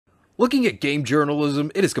Looking at game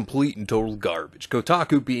journalism, it is complete and total garbage,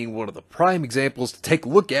 Kotaku being one of the prime examples to take a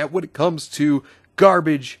look at when it comes to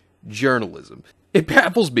garbage journalism. It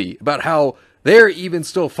baffles me about how they're even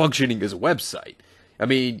still functioning as a website. I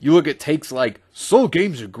mean, you look at takes like, "Soul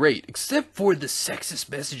games are great, except for the sexist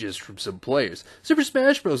messages from some players. Super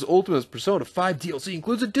Smash Bros. Ultimate's Persona 5 DLC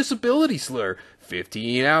includes a disability slur.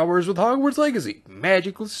 15 hours with Hogwarts Legacy.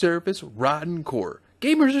 Magical surface, rotten core.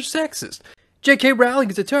 Gamers are sexist. J.K.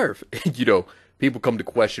 Rowling is a turf." You know, people come to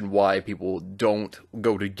question why people don't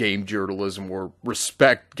go to game journalism or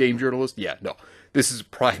respect game journalists. Yeah, no. This is a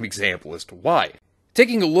prime example as to why.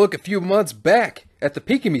 Taking a look a few months back at the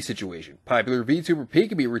Pikami situation. Popular VTuber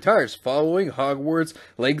Pikami retires following Hogwarts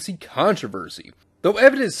Legacy controversy. Though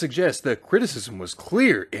evidence suggests that criticism was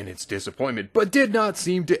clear in its disappointment, but did not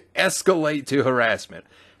seem to escalate to harassment.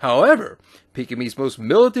 However, Pikami's most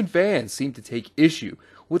militant fans seem to take issue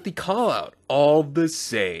with the call-out all the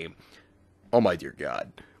same. Oh my dear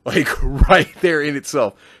God. Like, right there in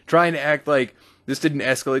itself. Trying to act like this didn't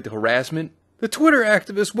escalate to harassment. The Twitter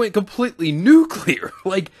activists went completely nuclear.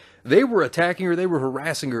 Like, they were attacking her, they were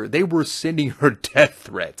harassing her, they were sending her death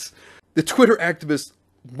threats. The Twitter activists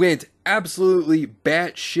went absolutely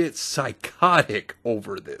batshit psychotic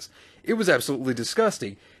over this. It was absolutely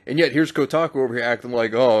disgusting. And yet, here's Kotaku over here acting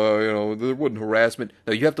like, oh, you know, there wasn't harassment.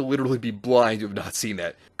 No, you have to literally be blind to have not seen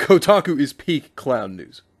that. Kotaku is peak clown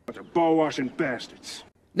news. Bunch of ball-washing bastards.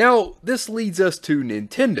 Now, this leads us to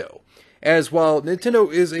Nintendo. As while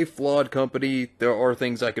Nintendo is a flawed company, there are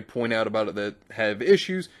things I could point out about it that have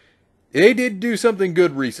issues. They did do something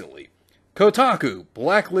good recently. Kotaku,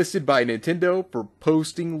 blacklisted by Nintendo for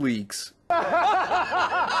posting leaks.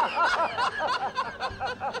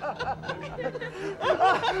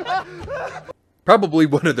 Probably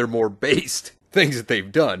one of their more based things that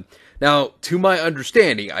they've done. Now, to my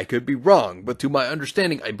understanding, I could be wrong, but to my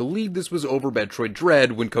understanding, I believe this was over Metroid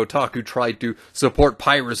Dread when Kotaku tried to support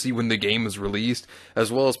piracy when the game was released,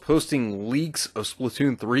 as well as posting leaks of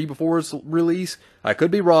Splatoon 3 before its release. I could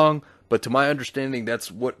be wrong, but to my understanding, that's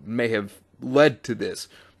what may have led to this.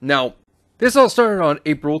 Now, this all started on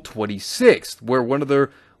April 26th, where one of their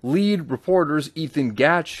lead reporters, Ethan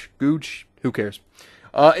Gooch, who cares?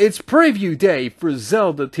 It's preview day for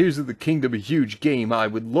Zelda Tears of the Kingdom, a huge game I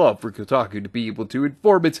would love for Kotaku to be able to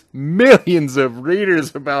inform its millions of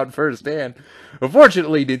readers about firsthand.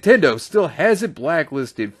 Unfortunately, Nintendo still has it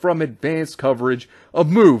blacklisted from advanced coverage, a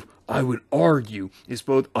move I would argue is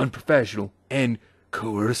both unprofessional and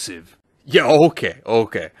coercive. Yeah,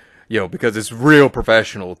 okay. Because it's real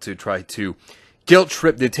professional to try to guilt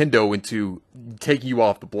trip Nintendo into taking you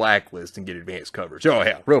off the blacklist and get advanced coverage. Oh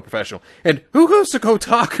yeah, real professional. And who goes to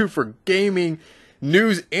Kotaku for gaming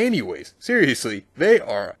news anyways? Seriously, they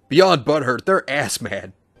are beyond butthurt. They're ass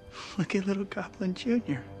mad. Look at little Goblin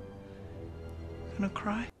Jr. Gonna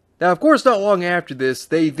cry? Now, of course, not long after this,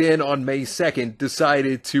 they then, on May 2nd,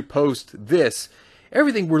 decided to post this.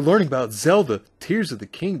 Everything we're learning about Zelda Tears of the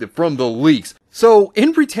Kingdom from the leaks. So,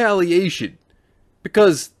 in retaliation,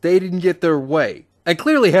 because they didn't get their way, and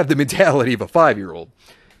clearly have the mentality of a 5-year-old,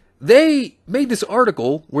 they made this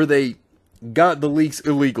article where they got the leaks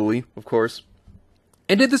illegally, of course,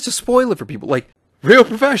 and did this to spoil it for people. Like, real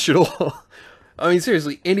professional. I mean,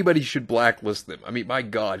 seriously, anybody should blacklist them. I mean, my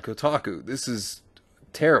God, Kotaku, this is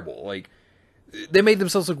terrible. Like, they made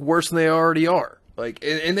themselves look worse than they already are. Like,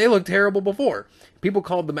 and they looked terrible before. People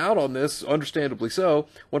called them out on this, understandably so.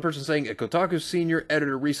 One person saying, a Kotaku senior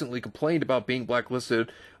editor recently complained about being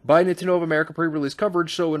blacklisted by Nintendo of America pre-release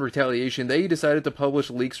coverage, so in retaliation, they decided to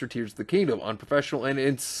publish leaks for Tears of the Kingdom. Unprofessional and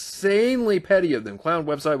insanely petty of them. Clown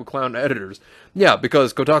website with clown editors. Yeah,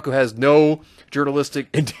 because Kotaku has no journalistic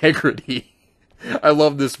integrity. I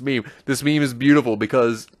love this meme. This meme is beautiful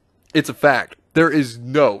because it's a fact. There is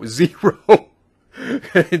zero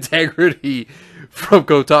integrity from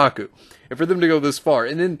Kotaku. And for them to go this far,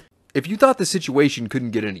 and then, if you thought the situation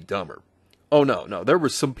couldn't get any dumber, oh no, there were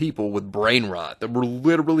some people with brain rot that were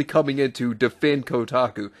literally coming in to defend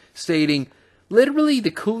Kotaku, stating, literally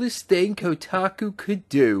the coolest thing Kotaku could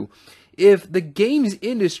do if the games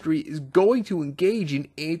industry is going to engage in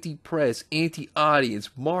anti-press,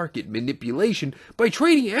 anti-audience market manipulation by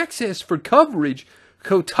trading access for coverage,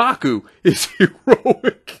 Kotaku is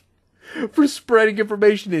heroic for spreading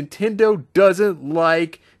information Nintendo doesn't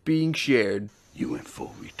like being shared. You went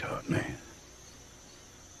full retard, man.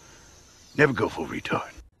 Never go full retard.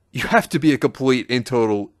 You have to be a complete and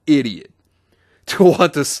total idiot to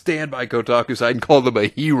want to stand by Kotaku's side and call them a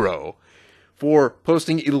hero for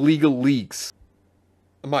posting illegal leaks.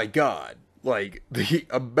 My God, like, the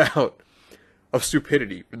amount of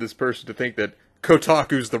stupidity for this person to think that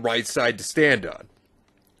Kotaku's the right side to stand on.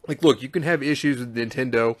 Like, look, you can have issues with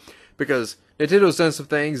Nintendo because Nintendo's done some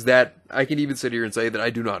things that I can even sit here and say that I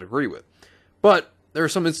do not agree with. But there are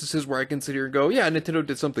some instances where I can sit here and go, yeah, Nintendo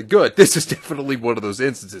did something good. This is definitely one of those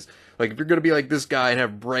instances. Like, if you're going to be like this guy and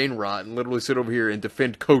have brain rot and literally sit over here and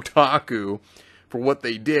defend Kotaku for what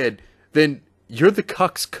they did, then you're the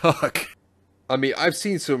cuck's cuck. I mean, I've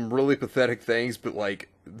seen some really pathetic things, but, like,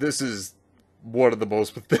 this is one of the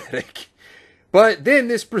most pathetic. But then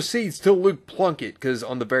this proceeds to Luke Plunkett, because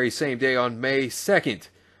on the very same day, on May 2nd,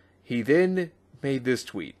 he then made this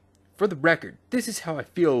tweet. For the record, this is how I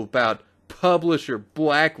feel about publisher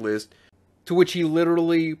blacklist, to which he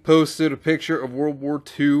literally posted a picture of World War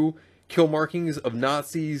II kill markings of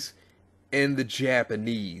Nazis and the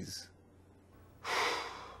Japanese.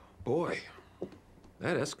 Boy,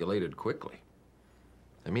 that escalated quickly.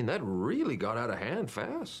 I mean, that really got out of hand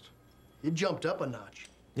fast. It jumped up a notch.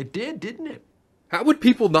 It did, didn't it? How would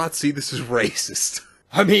people not see this as racist?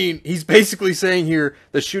 I mean, he's basically saying here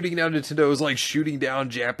that shooting down Nintendo is like shooting down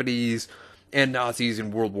Japanese and Nazis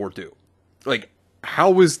in World War II. Like,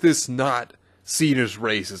 how is this not seen as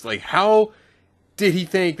racist? Like, how did he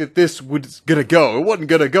think that this was gonna go? It wasn't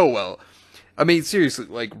gonna go well. I mean, seriously,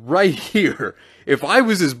 like, right here, if I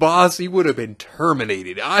was his boss, he would have been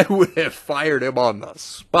terminated. I would have fired him on the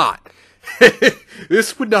spot.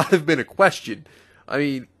 This would not have been a question. I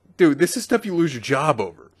mean, dude, this is stuff you lose your job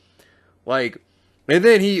over. Like, and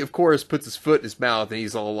then he, of course, puts his foot in his mouth and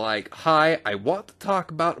he's all like, hi, I want to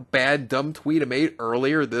talk about a bad, dumb tweet I made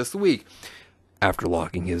earlier this week. After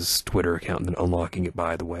locking his Twitter account and then unlocking it,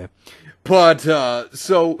 by the way. But,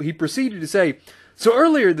 so he proceeded to say, so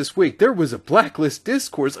earlier this week, there was a blacklist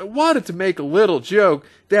discourse. I wanted to make a little joke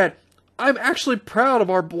that I'm actually proud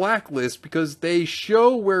of our blacklist because they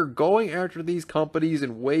show we're going after these companies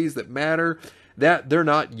in ways that matter that they're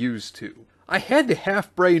not used to. I had the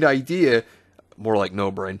half-brained idea, more like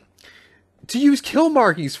no brain, to use kill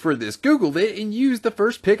markings for this. Googled it and used the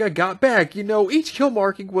first pick I got back. You know, each kill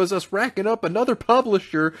marking was us racking up another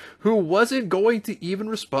publisher who wasn't going to even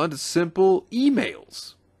respond to simple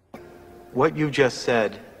emails. What you just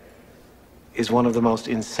said is one of the most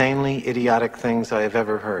insanely idiotic things I have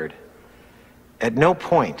ever heard. At no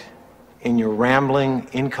point in your rambling,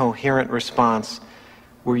 incoherent response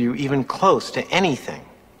were you even close to anything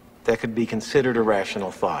that could be considered a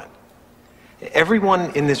rational thought.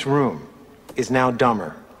 Everyone in this room is now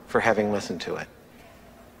dumber for having listened to it.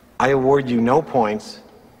 I award you no points,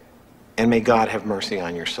 and may God have mercy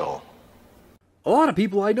on your soul. A lot of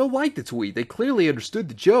people I know liked the tweet. They clearly understood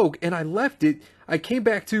the joke, and I left it. I came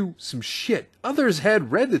back to some shit. Others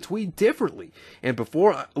had read the tweet differently, and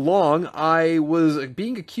before long, I was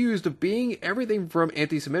being accused of being everything from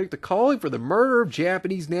anti-Semitic to calling for the murder of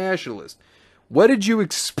Japanese nationalists. What did you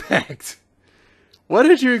expect? What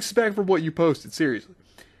did you expect from what you posted? Seriously.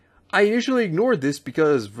 I initially ignored this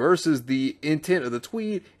because versus the intent of the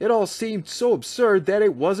tweet, it all seemed so absurd that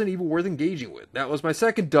it wasn't even worth engaging with. That was my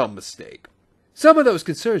second dumb mistake. Some of those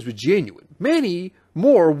concerns were genuine. Many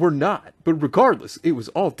more were not. But regardless, it was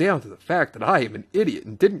all down to the fact that I am an idiot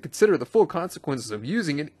and didn't consider the full consequences of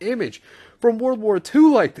using an image from World War II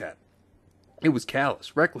like that. It was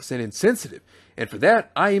callous, reckless, and insensitive. And for that,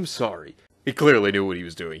 I am sorry. He clearly knew what he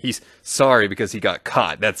was doing. He's sorry because he got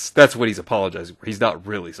caught. That's what he's apologizing for. He's not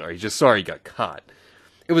really sorry. He's just sorry he got caught.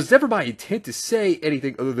 It was never my intent to say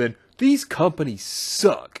anything other than, these companies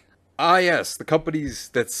suck. Ah yes, the companies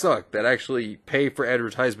that suck, that actually pay for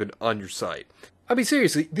advertisement on your site. I mean,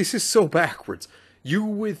 seriously, this is so backwards. You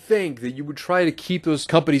would think that you would try to keep those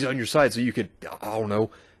companies on your site so you could, I don't know,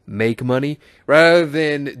 make money, rather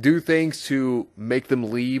than do things to make them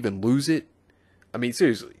leave and lose it. I mean,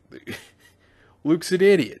 seriously. Luke's an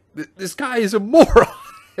idiot. This guy is a moron.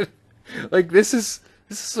 Like, this is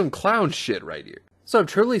some clown shit right here. So I'm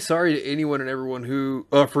truly sorry to anyone and everyone who,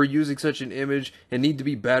 for using such an image and need to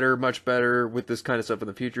be better, much better with this kind of stuff in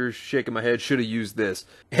the future. Shaking my head, should have used this.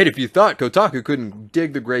 And if you thought Kotaku couldn't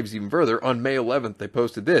dig the graves even further, on May 11th they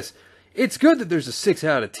posted this. It's good that there's a 6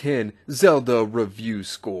 out of 10 Zelda review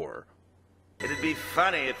score. It'd be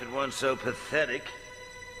funny if it weren't so pathetic.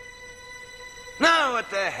 No, what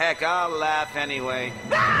the heck, I'll laugh anyway.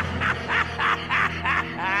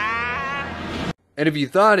 And if you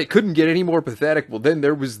thought it couldn't get any more pathetic, well then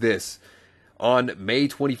there was this. On May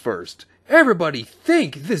 21st, everybody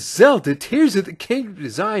thank the Zelda Tears of the Kingdom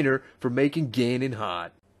designer for making Ganon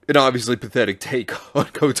hot. An obviously pathetic take on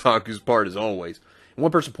Kotaku's part as always. And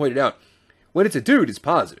one person pointed out, when it's a dude, it's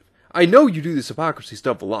positive. I know you do this hypocrisy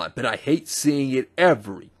stuff a lot, but I hate seeing it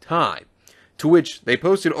every time. To which they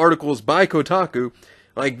posted articles by Kotaku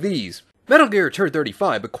like these. Metal Gear turned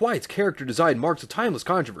 35, but Quiet's character design marks a timeless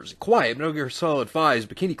controversy. Quiet, Metal Gear Solid 5's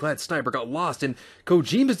bikini-clad sniper, got lost in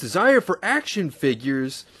Kojima's desire for action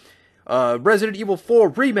figures. Resident Evil 4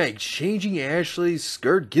 Remake, changing Ashley's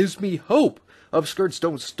skirt gives me hope. Of skirts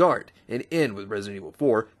don't start and end with Resident Evil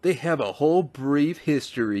 4. They have a whole brief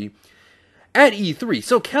history. At E3,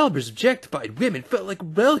 Soul Calibur's objectified women felt like a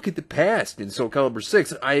relic of the past. In Soul Calibur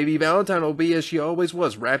 6, Ivy Valentine will be as she always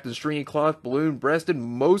was, wrapped in stringy cloth, balloon-breasted,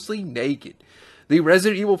 mostly naked. The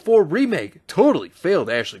Resident Evil 4 remake totally failed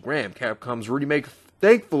Ashley Graham. Capcom's remake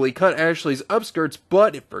thankfully cut Ashley's upskirts,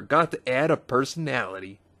 but it forgot to add a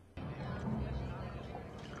personality.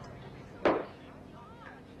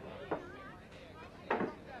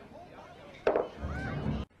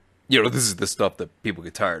 You know, this is the stuff that people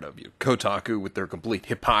get tired of. Kotaku with their complete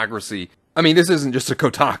hypocrisy. I mean, this isn't just a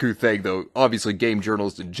Kotaku thing, though. Obviously, game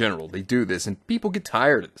journalists in general, they do this, and people get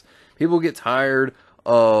tired of this. People get tired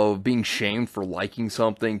of being shamed for liking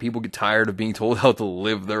something. People get tired of being told how to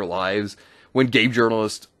live their lives. When game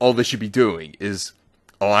journalists, all they should be doing is,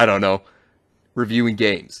 I don't know, reviewing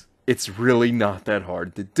games. It's really not that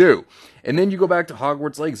hard to do. And then you go back to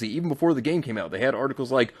Hogwarts Legacy. Even before the game came out, they had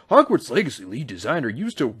articles like, Hogwarts Legacy lead designer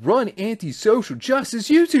used to run anti-social justice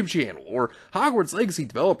YouTube channel, or Hogwarts Legacy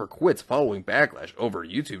developer quits following backlash over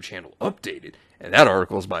YouTube channel updated. And that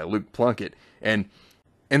article is by Luke Plunkett. And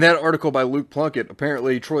that article by Luke Plunkett,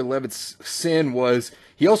 apparently Troy Levitt's sin was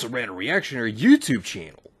he also ran a reactionary YouTube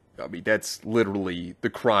channel. I mean, that's literally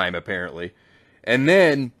the crime, apparently. And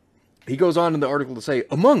then he goes on in the article to say,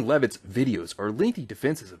 among Levitt's videos are lengthy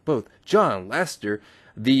defenses of both John Lasseter,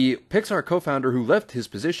 the Pixar co-founder who left his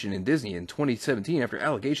position in Disney in 2017 after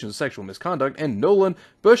allegations of sexual misconduct, and Nolan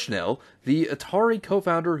Bushnell, the Atari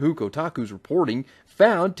co-founder who Kotaku's reporting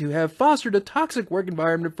found to have fostered a toxic work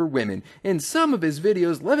environment for women. In some of his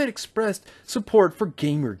videos, Levitt expressed support for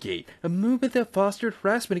Gamergate, a movement that fostered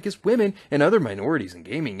harassment against women and other minorities in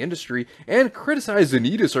gaming industry, and criticized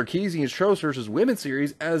Anita Sarkeesian's Charles vs. Women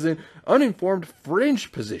series as an uninformed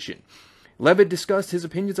fringe position. Levitt discussed his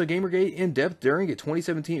opinions on Gamergate in depth during a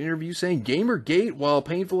 2017 interview, saying Gamergate, while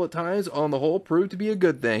painful at times, on the whole proved to be a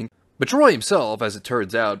good thing. But Troy himself, as it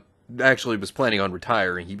turns out, actually was planning on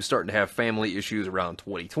retiring. He was starting to have family issues around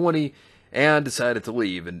 2020 and decided to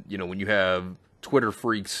leave. And, you know, when you have Twitter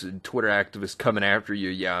freaks and Twitter activists coming after you,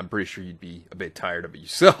 yeah, I'm pretty sure you'd be a bit tired of it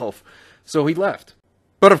yourself. So he left.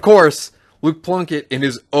 But of course, Luke Plunkett, in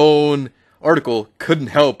his own article, couldn't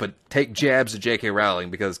help but take jabs at J.K. Rowling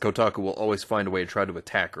because Kotaku will always find a way to try to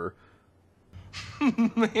attack her.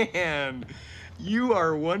 Man, you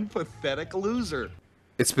are one pathetic loser.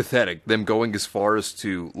 It's pathetic, them going as far as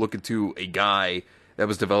to look into a guy that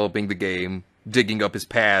was developing the game, digging up his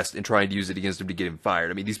past, and trying to use it against him to get him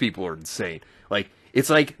fired. I mean, these people are insane. Like,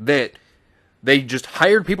 it's like that they just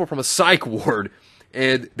hired people from a psych ward,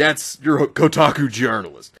 and that's your Kotaku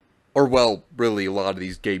journalist. Or, well, really a lot of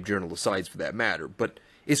these game journalist sites for that matter. But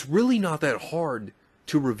it's really not that hard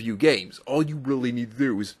to review games. All you really need to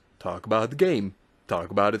do is talk about the game,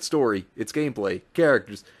 talk about its story, its gameplay,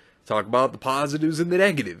 characters, talk about the positives and the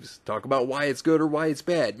negatives, talk about why it's good or why it's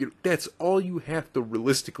bad. That's all you have to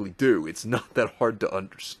realistically do. It's not that hard to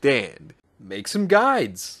understand. Make some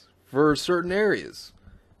guides for certain areas.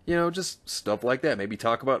 You know, just stuff like that. Maybe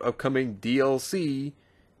talk about upcoming DLC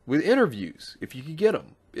with interviews, if you can get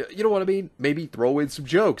them. You know what I mean? Maybe throw in some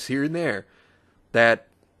jokes here and there that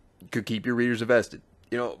could keep your readers invested.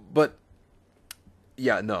 You know, but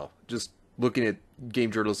yeah, no. Just looking at game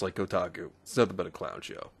journalists like Kotaku, it's nothing but a clown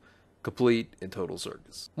show. Complete and total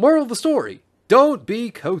circus. Moral of the story, don't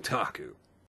be Kotaku.